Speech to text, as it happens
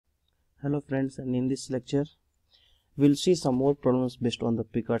Hello friends, and in this lecture we'll see some more problems based on the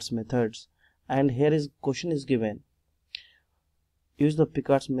Picard's methods. And here is question is given: use the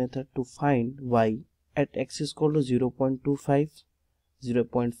Picard's method to find y at x is equal to 0.25,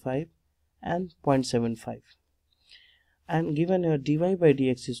 0.5 and 0.75, and given your dy by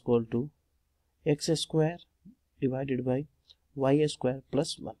dx is equal to x square divided by y square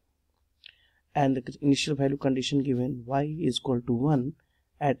plus 1, and the initial value condition given y is equal to 1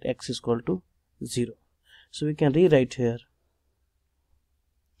 at x is equal to 0. So we can rewrite here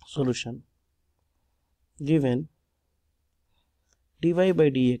solution. Given dy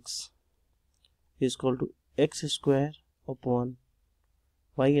by dx is equal to x square upon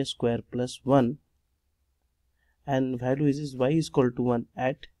y square plus 1, and value is y is equal to 1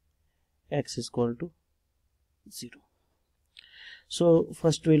 at x is equal to 0. So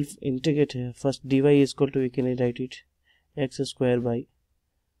first we'll integrate here. First dy is equal to, we can write it x square by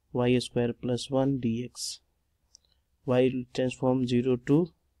y square plus 1 dx. Y will transform 0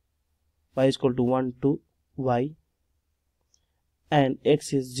 to y is equal to 1 to y, and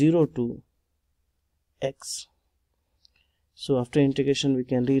x is 0 to x. So after integration we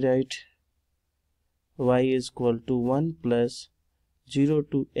can rewrite y is equal to 1 plus 0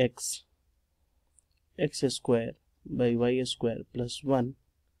 to x, x square by y square plus 1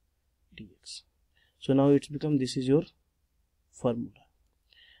 dx. So now it's become, this is your formula,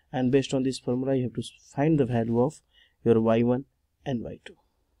 and based on this formula you have to find the value of your y1 and y2.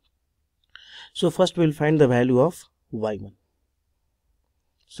 So first we will find the value of y1.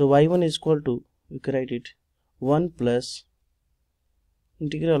 So y1 is equal to, we can write it 1 plus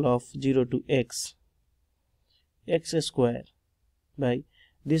integral of 0 to x, x square by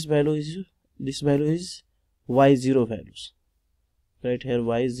this value is y0 values, right here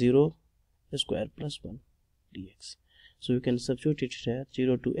y0 square plus 1 dx. So we can substitute it here,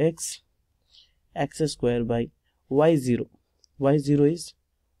 0 to x, x square by y0. Y0 is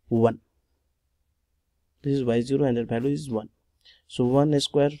 1. This is y0 and the value is 1. So 1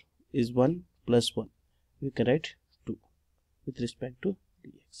 square is 1 plus 1. We can write 2 with respect to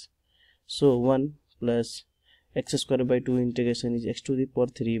dx. So 1 plus x square by 2 integration is x to the power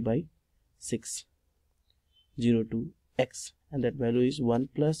 3 by 6, 0 to x, and that value is 1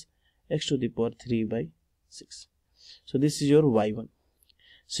 plus x to the power 3 by 6. So this is your y1.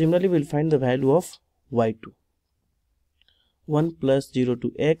 Similarly we'll find the value of y2. 1 plus 0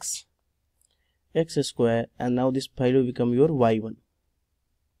 to x, x square, and now this value become your y1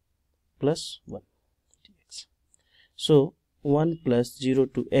 plus 1 dx. So 1 plus 0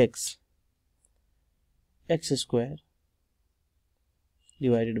 to x, x square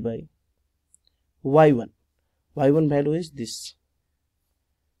divided by y1. Y1 value is this,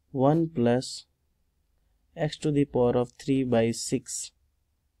 1 plus x to the power of 3 by 6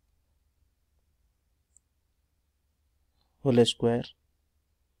 whole square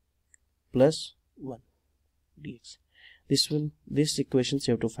plus 1 dx. This equations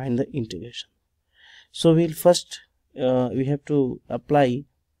you have to find the integration. So we'll first we have to apply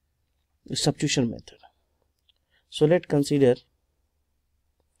the substitution method. So let's consider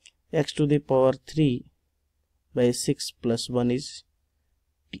x to the power 3 by 6 plus 1 is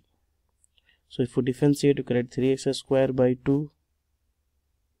t. So if you differentiate, you create 3x square by 2,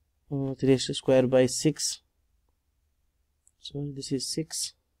 3x square by 6. So this is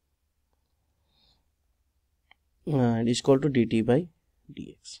 6, and is equal to dt by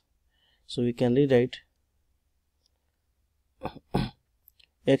dx. So we can rewrite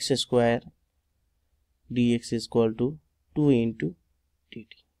x square dx is equal to 2 into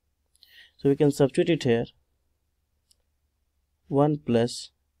dt. So we can substitute it here, 1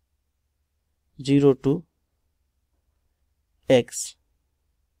 plus 0 to x,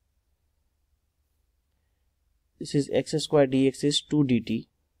 this is x square dx is 2 dt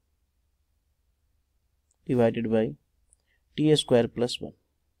divided by t square plus 1.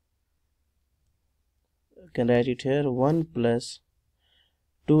 You can write it here 1 plus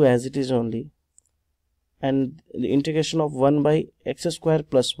 2 as it is only, and the integration of 1 by x square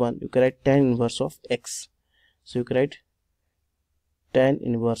plus 1, you can write tan inverse of x. So you can write tan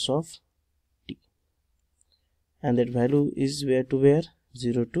inverse of t, and that value is where to where,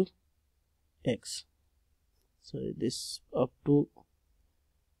 0 to x. So this up to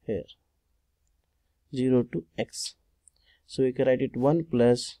here, 0 to x. So we can write it 1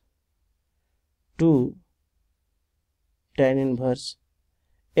 plus 2 tan inverse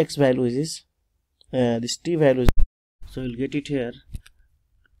x value is this t value is, so we'll get it here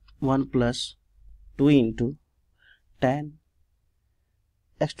 1 plus 2 into tan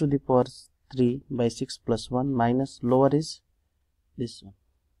x to the power 3 by 6 plus 1 minus lower is this one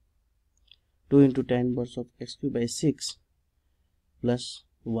 2 into tan inverse of x cube by 6 plus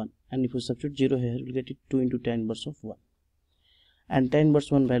 1, and if you substitute 0 here, you will get it 2 into tan inverse of 1, and tan inverse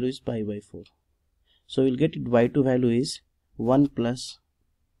 1 value is pi by 4. So we'll get it y2 value is 1 plus,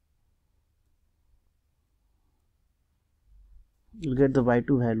 you'll get the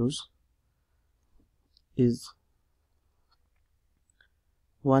y2 values is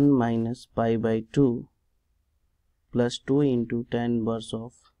 1 minus pi by 2 plus 2 into tan inverse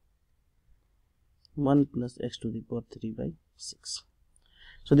of 1 plus x to the power 3 by 6.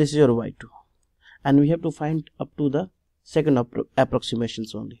 So this is your y2, and we have to find up to the second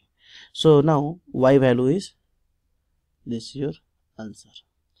approximations only. So now y value is, this is your answer.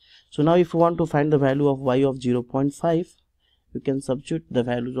 So now if you want to find the value of y of 0.5, you can substitute the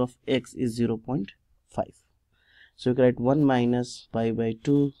values of x is 0.5. So you can write 1 minus pi by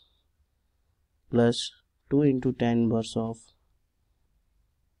 2 plus 2 into tan inverse of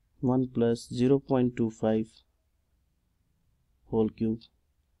 1 plus 0.25 whole cube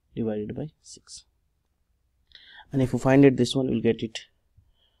divided by 6. And if you find it, this one will get it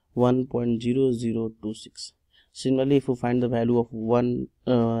 1.0026. Similarly, if you find the value of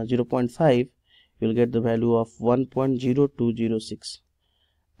 0.5, you will get the value of 1.0206,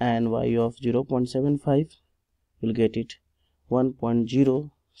 and y of 0.75, you will get it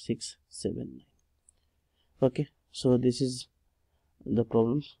 1.0679. Okay, so this is the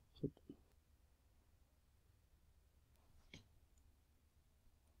problem.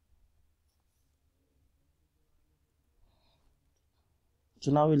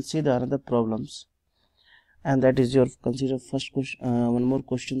 So now we'll see the another problems, and that is your consider first question. One more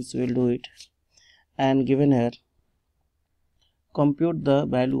questions we'll do it, and given here, compute the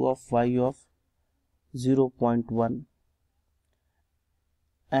value of y of 0.1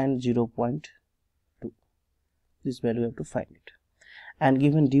 and 0.2. This value you have to find it, and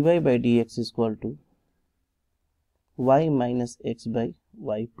given dy by dx is equal to y minus x by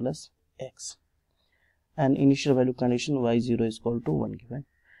y plus x, and initial value condition y0 is equal to 1 given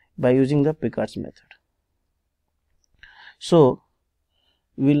by using the Picard's method. So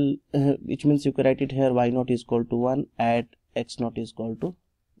will which means you can write it here, y naught is equal to 1 at x naught is equal to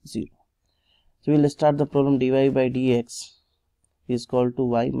 0. So we'll start the problem. Dy by dx is equal to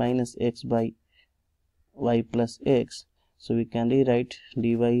y minus x by y plus x. So we can rewrite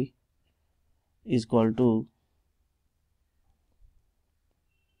dy is equal to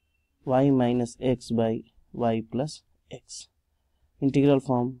y minus x by y plus x, integral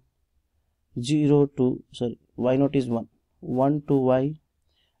form 0 to, sorry, y naught is 1 to y,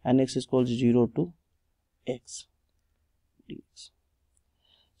 and x is equal to 0 to x dx.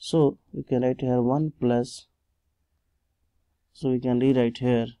 So we can write here 1 plus, so we can rewrite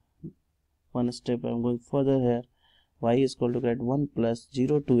here one step. I'm going further here, y is equal to 1 plus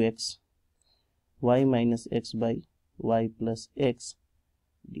 0 to x, y minus x by y plus x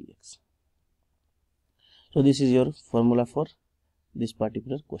dx. So this is your formula for this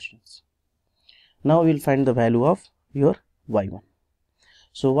particular questions. Now we will find the value of your y1.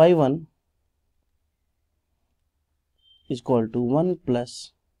 So y1 is equal to 1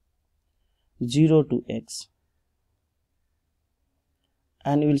 plus 0 to x,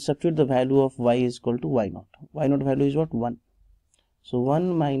 and we will substitute the value of y is equal to y naught. Y naught value is what? 1. So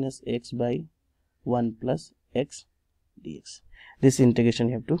 1 minus x by 1 plus x dx. This integration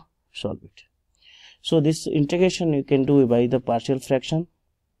you have to solve it. So this integration you can do by the partial fraction.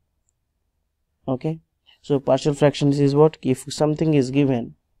 Okay, so partial fractions is what? If something is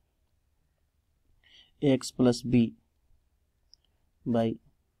given x plus b by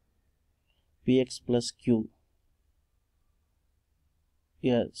px plus q,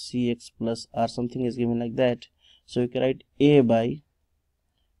 yeah, cx plus r, something is given like that. So you can write a by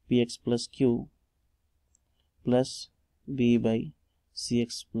px plus q plus b by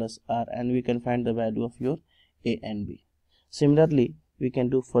cx plus r, and we can find the value of your a and b. Similarly, we can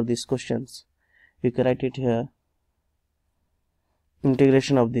do for these questions. We can write it here,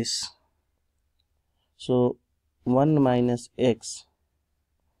 integration of this. So 1 minus x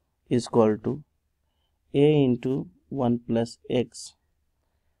is equal to a into 1 plus x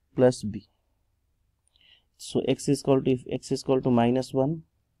plus b. So x is equal to, if x is equal to minus 1,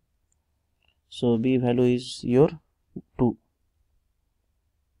 so b value is your 2,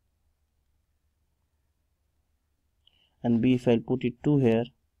 and b, if I put it 2 here,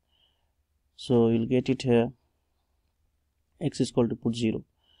 so you'll get it here, x is equal to, put 0,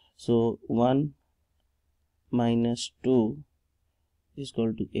 so 1 minus 2 is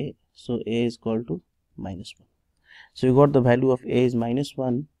equal to a, so a is equal to minus 1. So you got the value of a is minus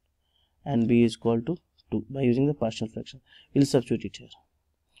 1 and b is equal to 2 by using the partial fraction. We'll substitute it here.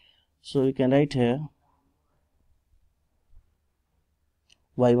 So we can write here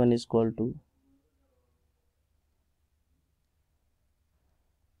y1 is equal to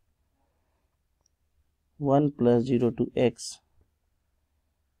one plus 0 to x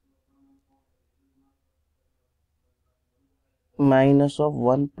minus of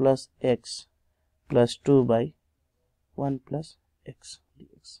 1 plus x plus 2 by 1 plus x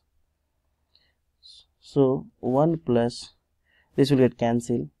dx. So 1 plus, this will get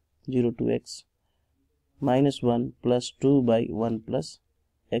cancelled, 0 to x minus 1 plus 2 by 1 plus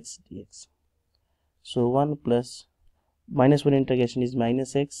x dx. So 1 plus minus 1 integration is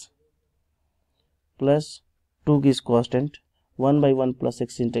minus x plus 2 is constant, 1 by 1 plus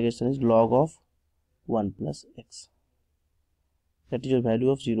x integration is log of 1 plus x. That is your value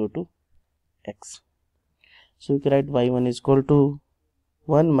of 0 to x. So we can write y1 is equal to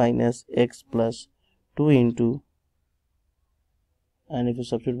 1 minus x plus 2 into, and if you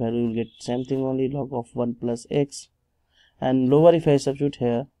substitute value you will get same thing only, log of 1 plus x, and lower if I substitute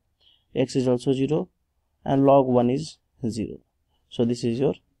here, x is also 0 and log 1 is 0. So this is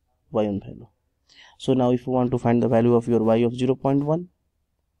your y1 value. So now if you want to find the value of your y of 0.1,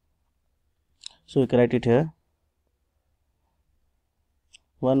 so we can write it here,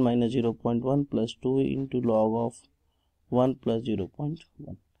 1 minus 0.1 plus 2 into log of 1 plus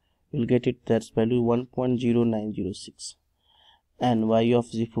 0.1. You'll get it, that's value 1.0906. And y of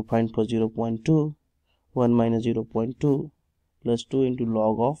 0.2, 1 minus 0.2 plus 2 into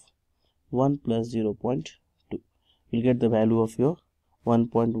log of 1 plus 0.2. You'll get the value of your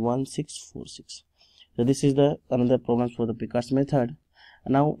 1.1646. So this is the another problem for the Picard's method.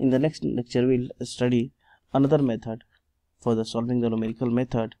 Now in the next lecture we'll study another method for the solving the numerical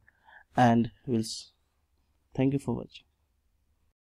method, and we'll thank you for watching.